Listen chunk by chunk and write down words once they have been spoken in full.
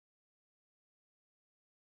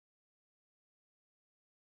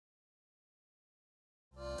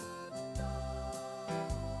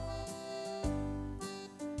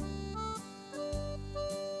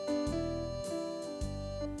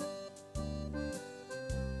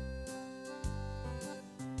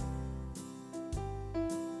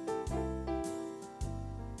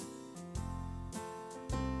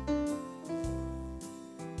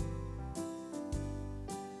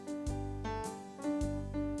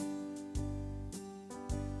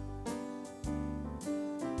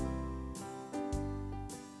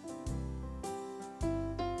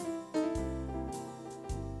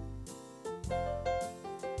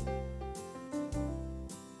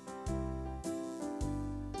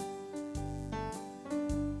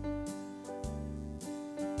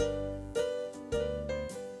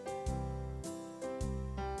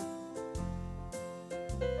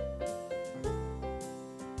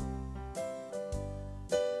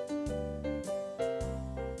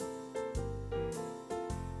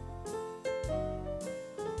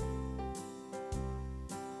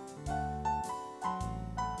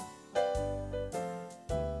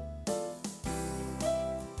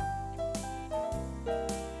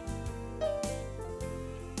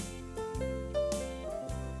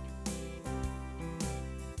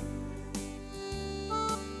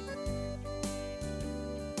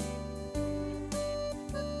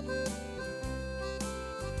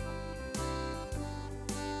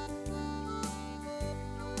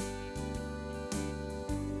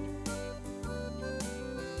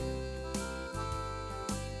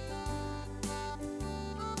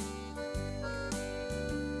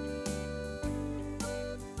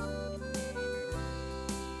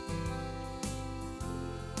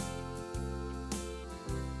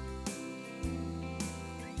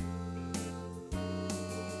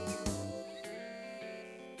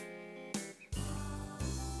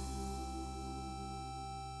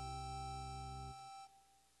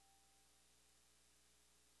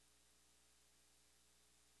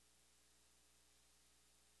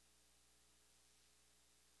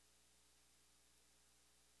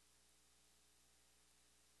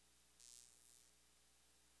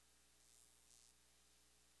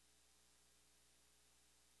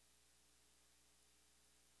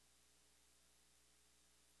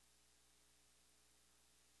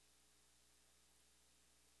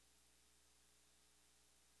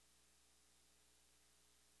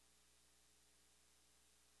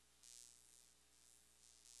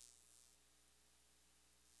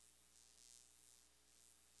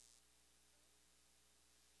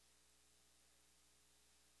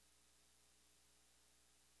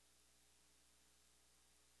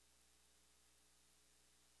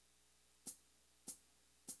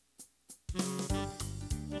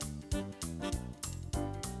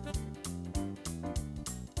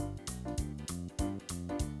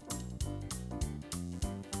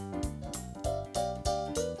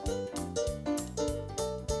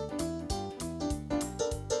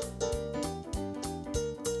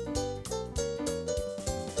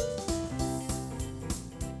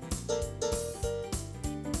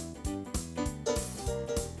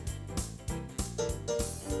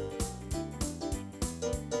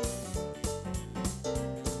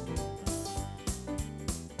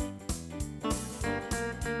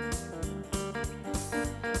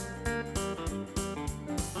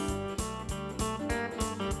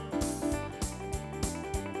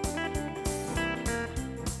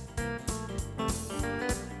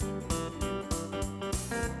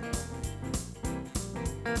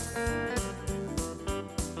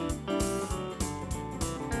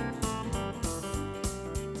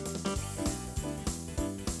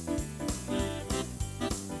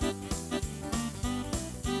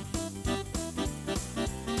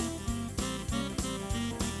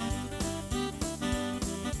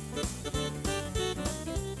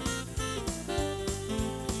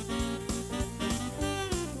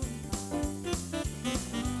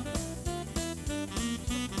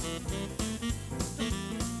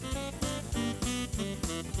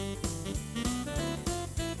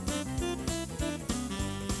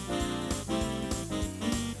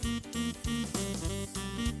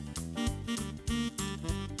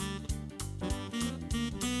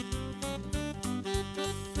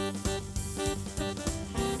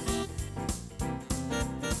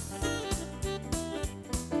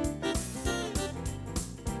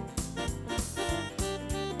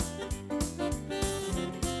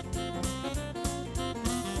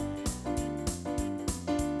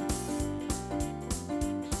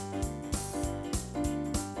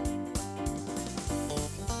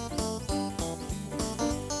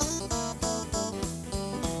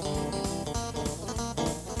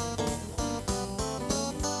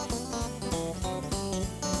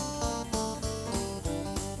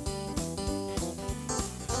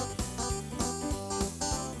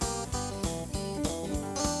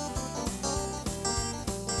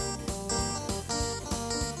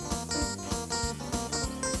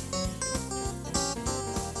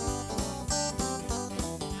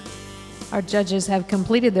Our judges have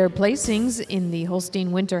completed their placings in the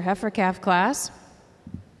Holstein Winter Heifer Calf class.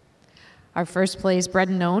 Our first place bred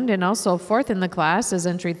and owned and also fourth in the class is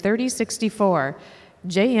entry 3064,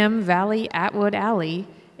 J.M. Valley Atwood Alley,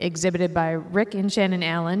 exhibited by Rick and Shannon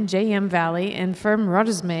Allen, J.M. Valley, and Firm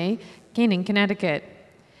Rodesmay, Canaan, Connecticut.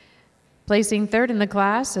 Placing third in the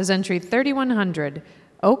class is entry 3100,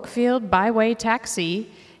 Oakfield Byway Taxi,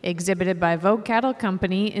 exhibited by Vogue Cattle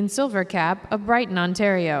Company in Silver Cap of Brighton,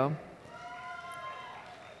 Ontario.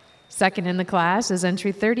 Second in the class is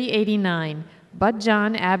entry 3089, Bud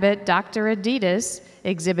John Abbott Dr. Adidas,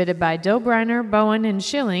 exhibited by Dobriner, Bowen, and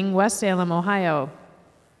Schilling, West Salem, Ohio.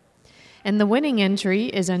 And the winning entry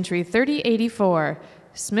is entry 3084,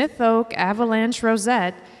 Smith Oak Avalanche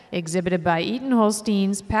Rosette, exhibited by Eaton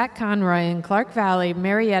Holsteins, Pat Conroy in Clark Valley,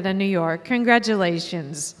 Marietta, New York.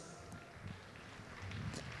 Congratulations.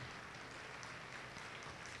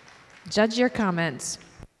 Judge your comments.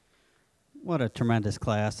 What a tremendous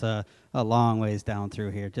class. A long ways down through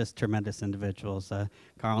here. Just tremendous individuals.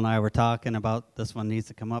 Carl and I were talking about this one needs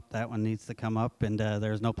to come up, that one needs to come up, and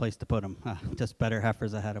there's no place to put them. Just better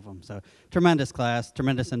heifers ahead of them. So tremendous class,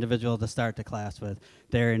 tremendous individual to start the class with.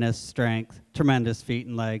 Dairiness, strength, tremendous feet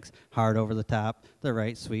and legs, hard over the top, the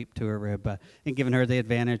right sweep to her rib, and giving her the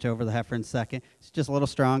advantage over the heifer in second. She's just a little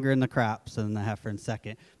stronger in the crops than the heifer in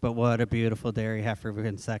second, but what a beautiful dairy heifer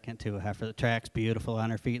in second too. A heifer that tracks beautiful on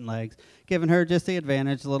her feet and legs, giving her just the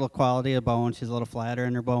advantage, a little quality of bone. She's a little flatter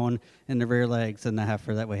in her bone in the rear legs than the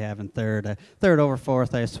heifer that we have in third. Third over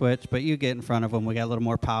fourth I switched, but you get in front of them. We got a little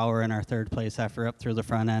more power in our third place heifer up through the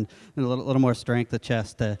front end, and a little more strength of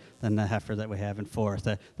chest than the heifer that we have in fourth.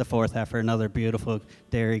 The fourth heifer, another beautiful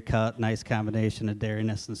dairy cut, nice combination of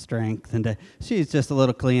dairiness and strength, and she's just a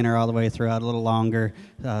little cleaner all the way throughout, a little longer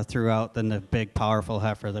throughout than the big powerful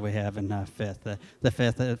heifer that we have in fifth. The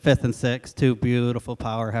fifth and sixth, two beautiful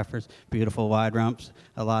power heifers, beautiful wide rumps,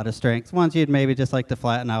 a lot of strength. Ones you'd maybe just like to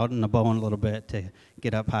flatten out in the bone a little bit to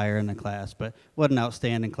get up higher in the class, but what an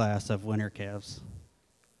outstanding class of winter calves.